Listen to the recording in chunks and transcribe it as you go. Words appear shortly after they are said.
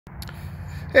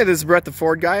Hey, this is Brett the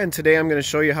Ford Guy, and today I'm going to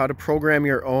show you how to program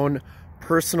your own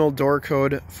personal door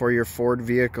code for your Ford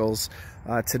vehicles.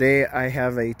 Today I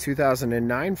have a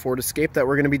 2009 Ford Escape that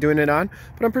we're going to be doing it on,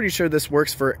 but I'm pretty sure this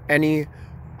works for any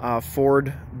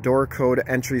Ford door code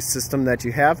entry system that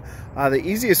you have. The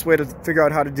easiest way to figure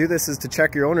out how to do this is to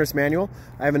check your owner's manual.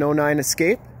 I have an 09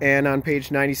 Escape, and on page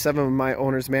 97 of my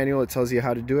owner's manual it tells you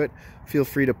how to do it. Feel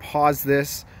free to pause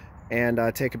this and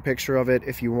take a picture of it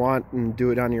if you want and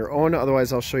do it on your own.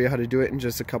 Otherwise, I'll show you how to do it in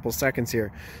just a couple seconds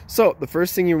here. So the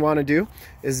first thing you want to do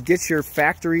is get your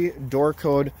factory door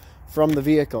code from the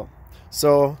vehicle.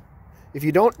 So if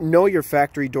you don't know your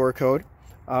factory door code,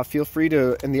 feel free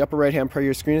to, in the upper right hand part of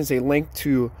your screen is a link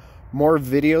to more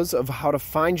videos of how to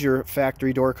find your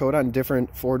factory door code on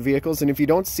different Ford vehicles. And if you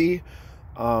don't see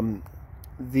the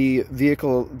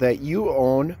vehicle that you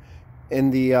own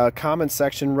in the comments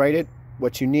section, write it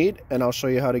what you need and I'll show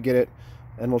you how to get it,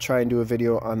 and we'll try and do a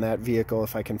video on that vehicle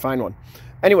if I can find one.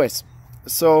 Anyways,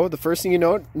 so the first thing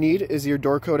you need is your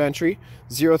door code entry.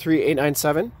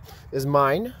 03897 is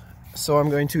mine, so I'm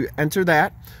going to enter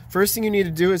that. First thing you need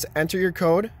to do is enter your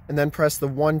code and then press the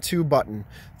 1-2 button.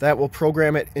 That will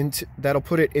program it into, that'll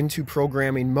put it into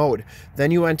programming mode.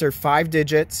 Then you enter 5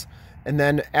 digits, and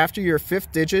then after your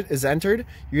 5th digit is entered,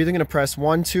 you're either going to press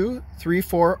 1, 2, 3,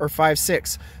 4, or 5,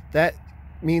 6. That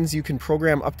means you can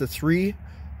program up to 3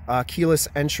 keyless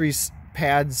entry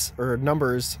pads or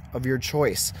numbers of your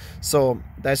choice. So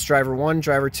that's driver 1,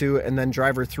 driver 2, and then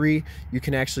driver 3. You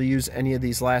can actually use any of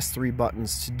these last 3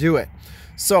 buttons to do it.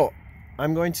 So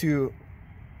I'm going to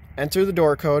enter the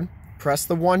door code, press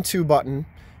the 1-2 button,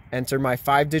 enter my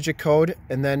 5-digit code,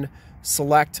 and then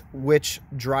select which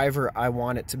driver I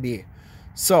want it to be.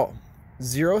 So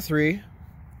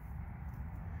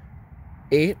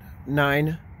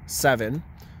 03897,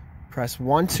 press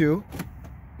 1-2.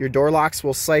 Your door locks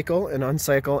will cycle and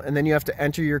uncycle, and then you have to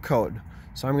enter your code.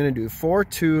 So I'm going to do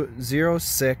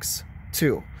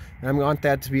 42062, and I want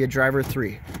that to be a driver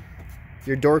 3.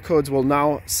 Your door codes will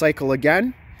now cycle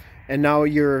again, and now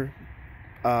your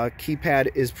keypad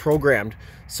is programmed.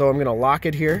 So I'm going to lock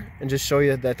it here and just show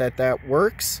you that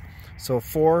works. So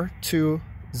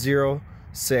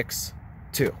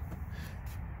 42062,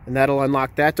 and that'll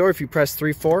unlock that door. If you press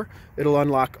 3-4, it'll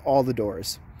unlock all the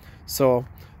doors. So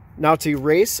now to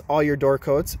erase all your door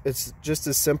codes, it's just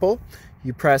as simple.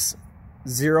 You press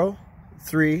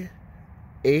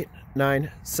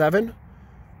 03897,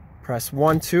 press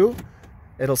 1-2,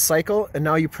 it'll cycle, and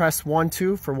now you press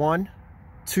 1-2 for 1,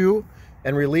 2,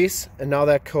 and release, and now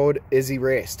that code is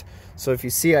erased. So if you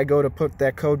see I go to put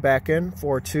that code back in,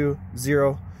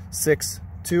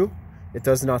 42062, it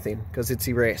does nothing because it's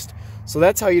erased. So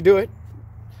that's how you do it.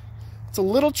 It's a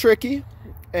little tricky,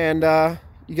 and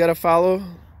you got to follow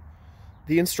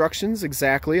the instructions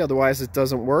exactly, otherwise it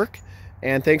doesn't work.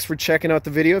 And thanks for checking out the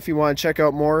video. If you want to check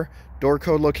out more door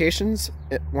code locations,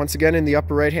 once again in the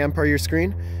upper right hand part of your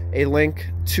screen, a link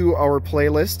to our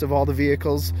playlist of all the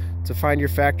vehicles to find your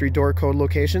factory door code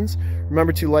locations.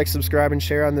 Remember to like, subscribe, and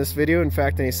share on this video. In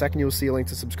fact, in a second you will see a link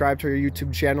to subscribe to our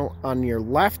YouTube channel on your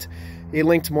left, a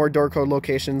link to more door code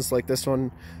locations like this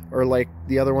one or like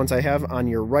the other ones I have on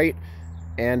your right.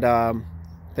 And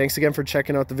thanks again for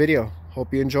checking out the video.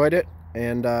 Hope you enjoyed it,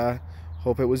 and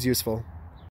hope it was useful.